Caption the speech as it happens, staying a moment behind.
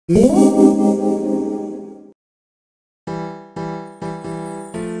I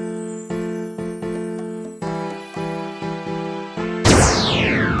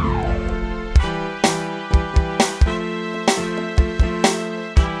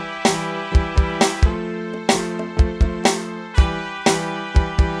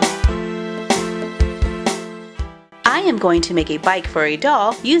am going to make a bike for a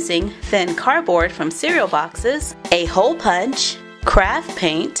doll using thin cardboard from cereal boxes, a hole punch, craft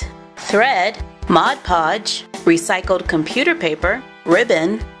paint, thread, Mod Podge, recycled computer paper,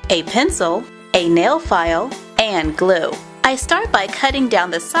 ribbon, a pencil, a nail file, and glue. I start by cutting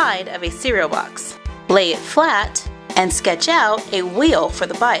down the side of a cereal box. Lay it flat and sketch out a wheel for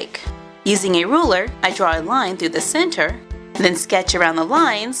the bike. Using a ruler, I draw a line through the center, then sketch around the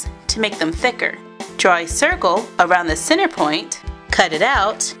lines to make them thicker. Draw a circle around the center point, cut it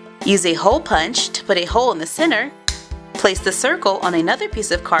out, use a hole punch to put a hole in the center, place the circle on another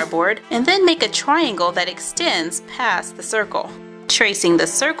piece of cardboard, and then make a triangle that extends past the circle. Tracing the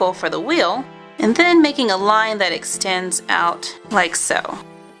circle for the wheel, and then making a line that extends out like so.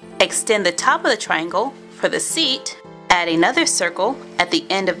 Extend the top of the triangle for the seat, add another circle at the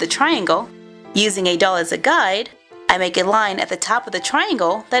end of the triangle. Using a doll as a guide, I make a line at the top of the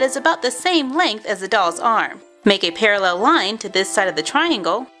triangle that is about the same length as the doll's arm. Make a parallel line to this side of the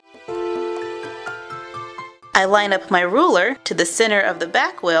triangle. I line up my ruler to the center of the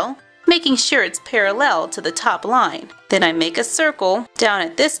back wheel, making sure it's parallel to the top line. Then I make a circle down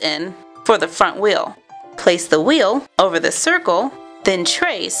at this end for the front wheel. Place the wheel over the circle, then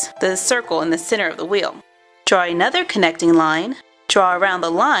trace the circle in the center of the wheel. Draw another connecting line, draw around the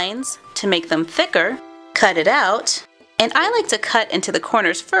lines to make them thicker, cut it out, and I like to cut into the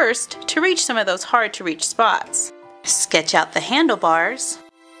corners first to reach some of those hard to reach spots. Sketch out the handlebars,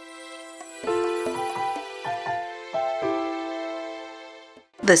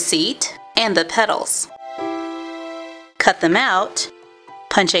 the seat, and the pedals. Cut them out,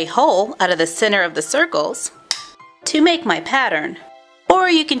 punch a hole out of the center of the circles to make my pattern. Or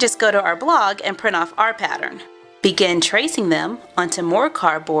you can just go to our blog and print off our pattern. Begin tracing them onto more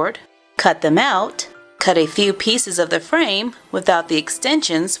cardboard, cut them out, cut a few pieces of the frame without the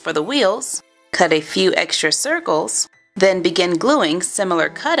extensions for the wheels, cut a few extra circles, then begin gluing similar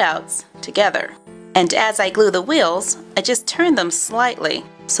cutouts together. And as I glue the wheels, I just turn them slightly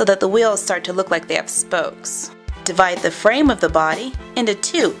so that the wheels start to look like they have spokes. Divide the frame of the body into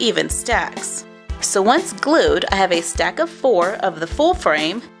 2 even stacks. So once glued, I have a stack of 4 of the full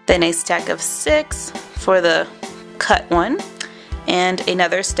frame, then a stack of 6 for the cut one, and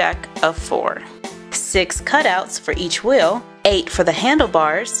another stack of 4. 6 cutouts for each wheel, 8 for the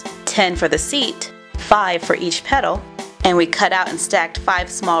handlebars, 10 for the seat, 5 for each pedal, and we cut out and stacked 5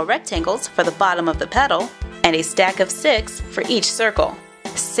 small rectangles for the bottom of the pedal, and a stack of 6 for each circle.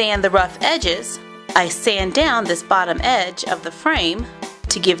 Sand the rough edges. I sand down this bottom edge of the frame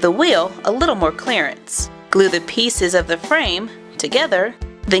to give the wheel a little more clearance. Glue the pieces of the frame together,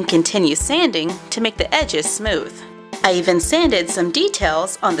 then continue sanding to make the edges smooth. I even sanded some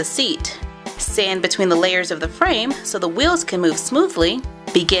details on the seat. Sand between the layers of the frame so the wheels can move smoothly.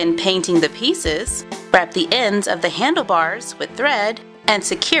 Begin painting the pieces. Wrap the ends of the handlebars with thread and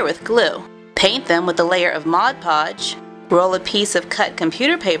secure with glue. Paint them with a layer of Mod Podge. Roll a piece of cut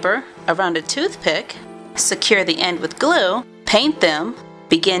computer paper around a toothpick. Secure the end with glue. Paint them.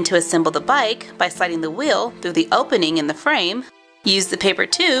 Begin to assemble the bike by sliding the wheel through the opening in the frame. Use the paper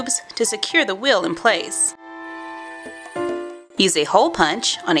tubes to secure the wheel in place. Use a hole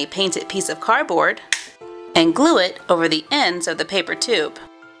punch on a painted piece of cardboard and glue it over the ends of the paper tube.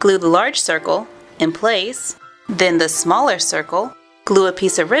 Glue the large circle in place, then the smaller circle. Glue a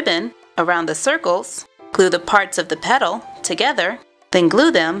piece of ribbon around the circles. Glue the parts of the pedal together, then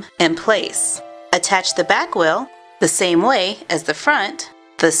glue them in place. Attach the back wheel the same way as the front,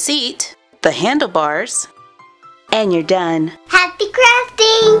 the seat, the handlebars, and you're done. Happy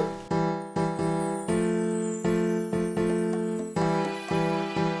crafting!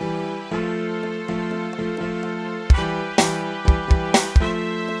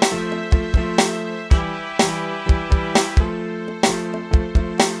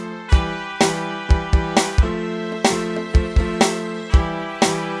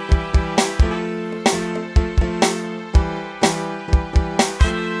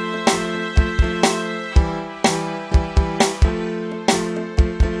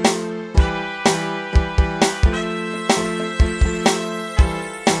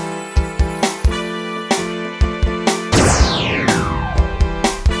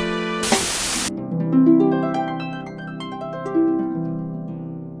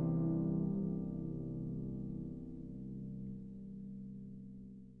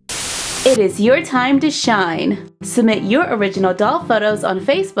 It is your time to shine. Submit your original doll photos on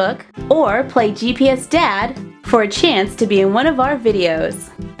Facebook or play GPS Dad for a chance to be in one of our videos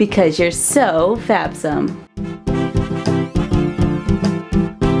because you're so Fabsome.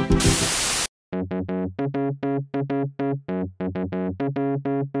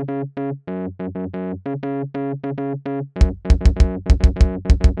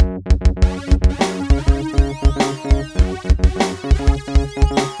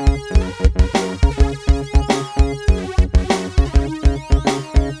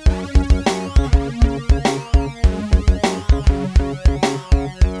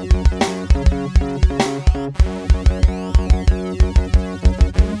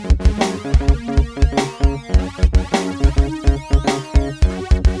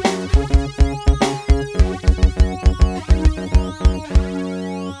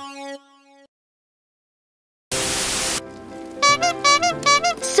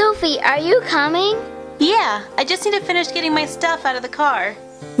 Sophie, are you coming? Yeah, I just need to finish getting my stuff out of the car.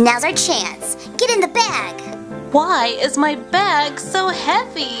 Now's our chance. Get in the bag. Why is my bag so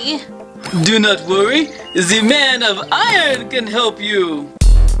heavy? Do not worry, the man of iron can help you.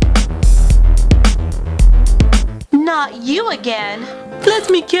 Not you again. Let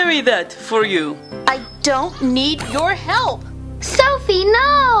me carry that for you. I don't need your help. Sophie,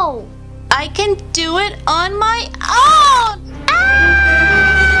 no! I can do it on my own.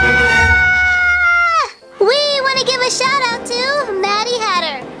 We want to give a shout out to Maddie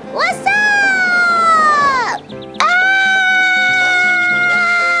Hatter. What's up?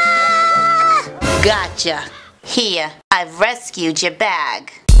 Gotcha. Here, I've rescued your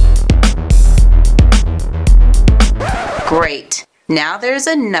bag. Great. Now there's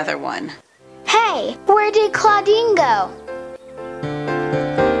another one. Hey, where did Claudine go?